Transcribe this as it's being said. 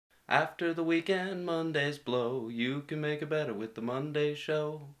After the weekend, Mondays blow. You can make it better with the Monday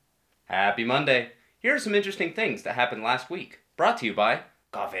show. Happy Monday. Here are some interesting things that happened last week. Brought to you by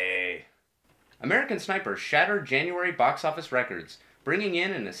Coffee. American Sniper shattered January box office records, bringing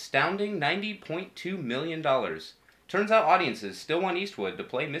in an astounding $90.2 million. Turns out audiences still want Eastwood to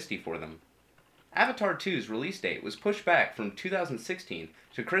play Misty for them. Avatar 2's release date was pushed back from 2016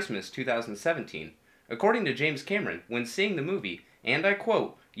 to Christmas 2017. According to James Cameron, when seeing the movie, and I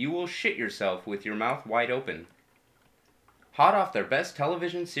quote, "You will shit yourself with your mouth wide open." Hot off their best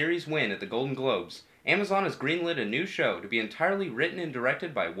television series win at the Golden Globes, Amazon has greenlit a new show to be entirely written and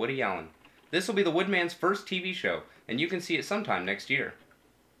directed by Woody Allen. This will be the Woodman's first TV show, and you can see it sometime next year.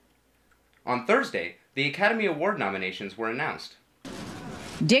 On Thursday, the Academy Award nominations were announced.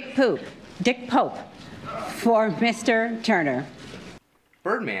 Dick Pope for Mr. Turner.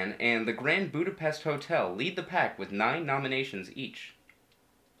 Birdman and the Grand Budapest Hotel lead the pack with 9 nominations each.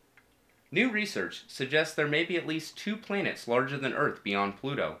 New research suggests there may be at least 2 planets larger than Earth beyond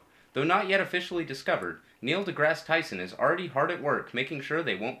Pluto. Though not yet officially discovered, Neil deGrasse Tyson is already hard at work making sure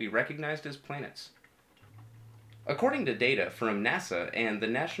they won't be recognized as planets. According to data from NASA and the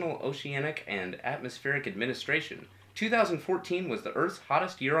National Oceanic and Atmospheric Administration, 2014 was the Earth's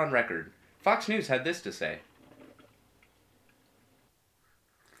hottest year on record. Fox News had this to say.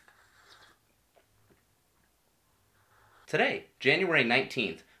 Today, January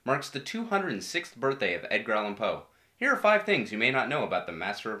 19th, marks the 206th birthday of Edgar Allan Poe. Here are 5 things you may not know about the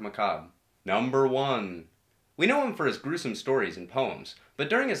Master of Macabre. Number 1. We know him for his gruesome stories and poems, but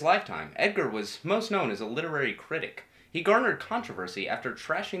during his lifetime, Edgar was most known as a literary critic. He garnered controversy after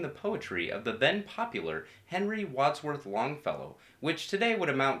trashing the poetry of the then popular Henry Wadsworth Longfellow, which today would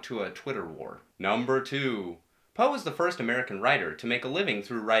amount to a Twitter war. Number 2. Poe was the first American writer to make a living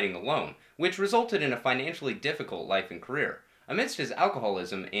through writing alone, which resulted in a financially difficult life and career. Amidst his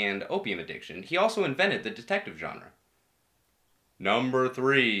alcoholism and opium addiction, he also invented the detective genre. Number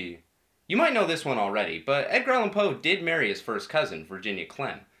 3. You might know this one already, but Edgar Allan Poe did marry his first cousin, Virginia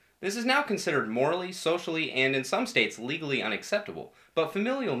Clem. This is now considered morally, socially, and in some states legally unacceptable, but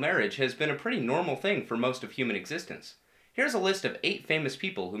familial marriage has been a pretty normal thing for most of human existence. Here's a list of 8 famous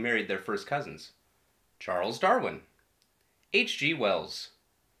people who married their first cousins. Charles Darwin, H.G. Wells,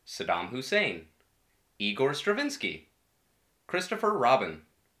 Saddam Hussein, Igor Stravinsky, Christopher Robin,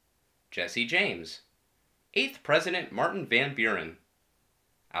 Jesse James, 8th President Martin Van Buren,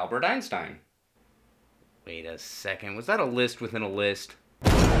 Albert Einstein. Wait a second, was that a list within a list?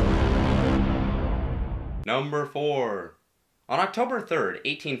 Number 4. On October 3rd,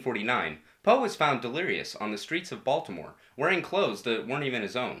 1849, Poe was found delirious on the streets of Baltimore, wearing clothes that weren't even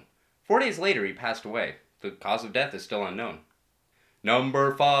his own. 4 days later, he passed away. The cause of death is still unknown.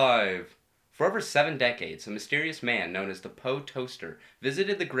 Number 5. For over 7 decades, a mysterious man known as the Poe Toaster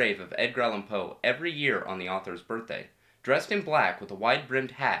visited the grave of Edgar Allan Poe every year on the author's birthday. Dressed in black with a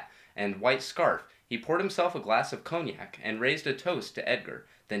wide-brimmed hat and white scarf, he poured himself a glass of cognac and raised a toast to Edgar,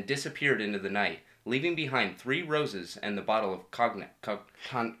 then disappeared into the night, leaving behind 3 roses and the bottle of cognac.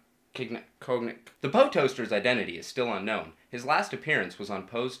 The Poe Toaster's identity is still unknown. His last appearance was on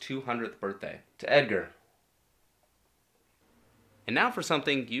Poe's 200th birthday. To Edgar. And now for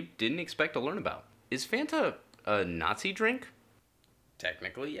something you didn't expect to learn about. Is Fanta a Nazi drink?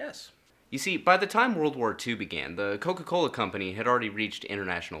 Technically, yes. You see, by the time World War II began, the Coca-Cola company had already reached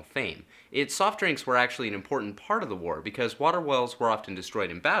international fame. Its soft drinks were actually an important part of the war because water wells were often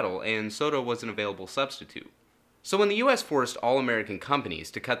destroyed in battle and soda was an available substitute. So when the US forced all American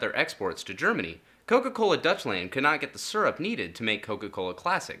companies to cut their exports to Germany, Coca-Cola Dutchland could not get the syrup needed to make Coca-Cola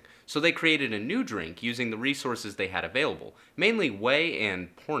Classic, so they created a new drink using the resources they had available, mainly whey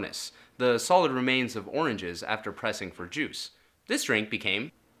and pornis, the solid remains of oranges after pressing for juice. This drink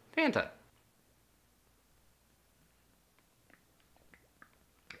became Fanta.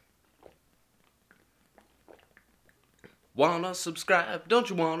 Wanna subscribe, don't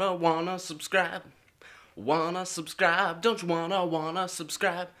you wanna subscribe? Wanna subscribe, don't you wanna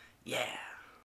subscribe? Yeah.